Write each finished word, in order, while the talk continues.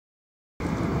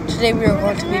Today we are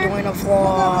going to be doing a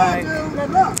vlog.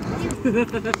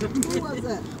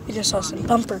 We just saw some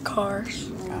bumper cars,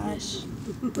 guys.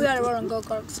 We gotta run on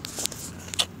go-karts.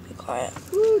 Be quiet.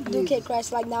 Dude kid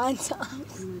crashed like 9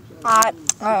 times.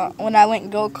 When I went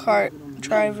go-kart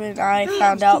driving, I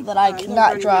found out that I could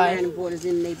not drive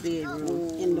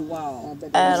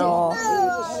at all.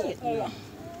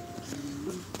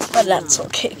 But that's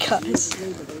okay, guys.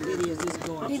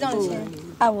 He's on his hand.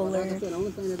 I will learn.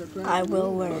 I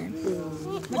will learn.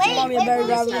 But you want me a better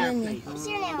driver than me.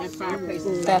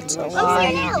 That's a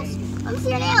lie. Let me see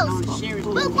your nails.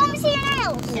 Look, let me see your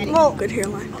nails. Oh, good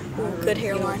hairline. Good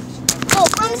hairline.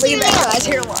 Look, let me see Look your at that nails. guy's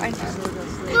hairline.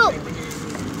 Look,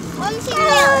 let me see your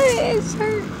nails. It's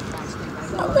hurt.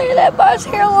 Look at that guy's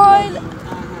hairline. Look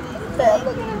at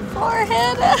his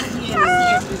forehead.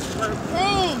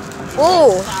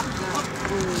 Oh.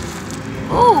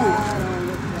 Oh.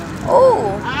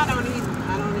 Oh.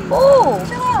 Oh.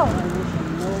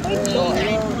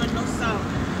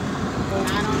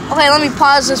 Okay, let me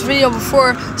pause this video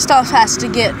before stuff has to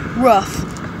get rough.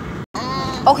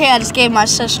 Okay, I just gave my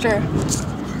sister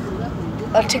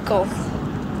a tickle.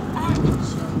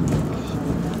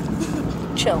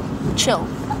 Chill, chill,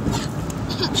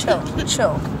 chill,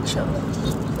 chill, chill.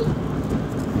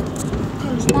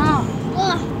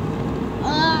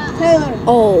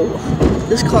 Oh,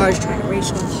 this car is trying to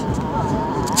race us.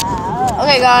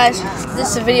 Okay, guys, this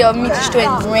is a video of me just doing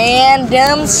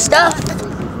random stuff.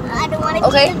 I don't want to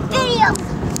Okay. get the video.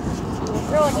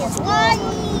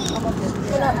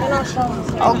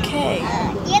 Okay.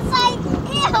 Yes, I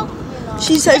am.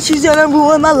 She said she's gonna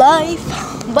ruin my life,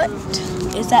 but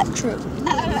is that true?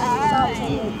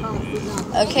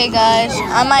 Okay, guys,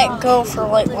 I might go for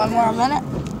like 1 more minute.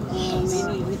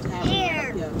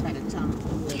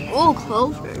 Ooh,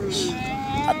 Clovers.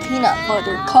 A peanut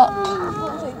butter cup.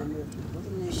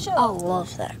 I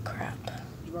love that crap.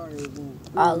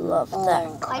 I love that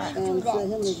Why'd crap. you do that? A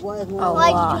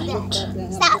Why'd lot. you do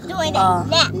that? Stop doing it A now.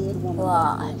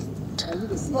 lot.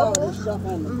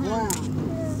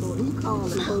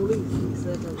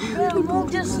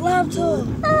 Luke just slapped her.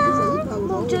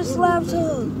 Luke just slapped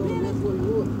her.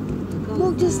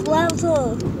 Luke just slapped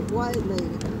her.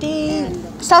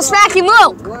 Damn. Stop smacking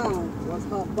Luke!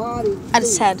 I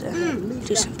just had to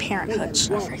do some parenthood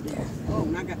stuff right there.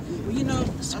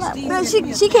 Man, she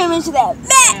came into that.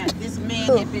 This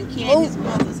man had been carrying his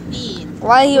mother's head.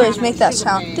 Why do you always make that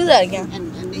sound? Do that again.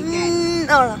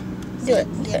 No. Do it.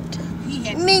 Do it. He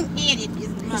had Me. headed his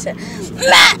He mother. said,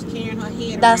 Carrying her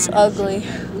head that's around. ugly.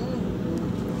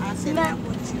 I said, now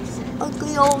what you said?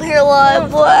 Ugly old hairline,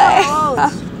 boy.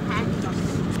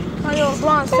 Oh, yo,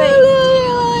 LeBron's fake.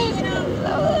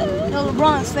 Yo,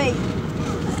 LeBron's fake.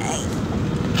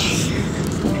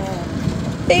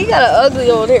 You got an ugly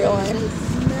old hairline.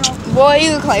 Boy,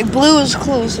 you look like Blue's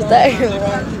Clues with that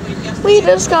hairline. We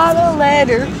just got a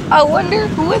letter. I wonder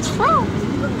who it's from.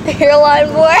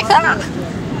 Hairline boy.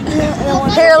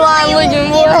 Hairline looking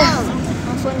boy.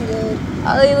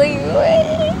 Ugly looking boy.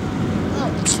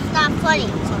 It's not funny.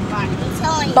 I'm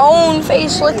telling you. Bone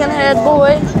face looking head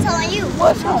boy. I'm telling you.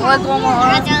 What if I like one more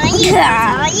I'm arm? telling you.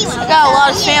 I'm telling you. I got a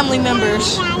lot of family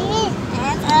members.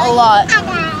 A lot.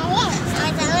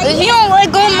 If you don't let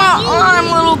go of my arm,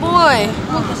 little boy.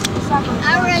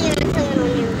 I'm really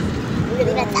telling you.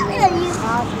 Really telling you.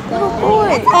 Little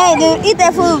boy. Hey, dude, eat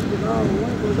that food.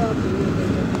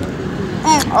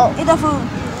 Hey, eat that food.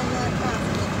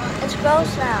 It's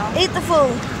gross now. Eat the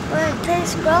food. It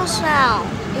tastes gross now.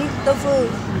 Eat the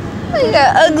food. You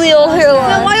got ugly old Man,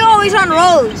 hairline. why you always on the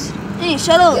roads? Hey,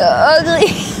 shut up. You're ugly.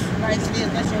 Right, still,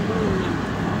 that's your room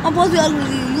now. I'm supposed to be ugly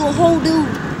to you. You a whole dude.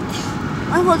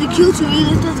 I'm supposed to be cute to you.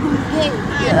 This is gonna be gay.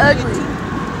 You're ugly.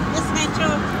 This ain't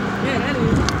your... Yeah, that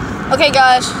is. Okay,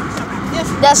 guys.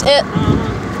 That's it.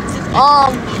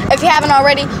 If you haven't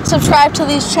already, subscribe to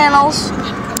these channels: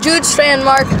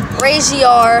 Judestarndmark,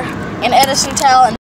 Rayziar, and Eddison.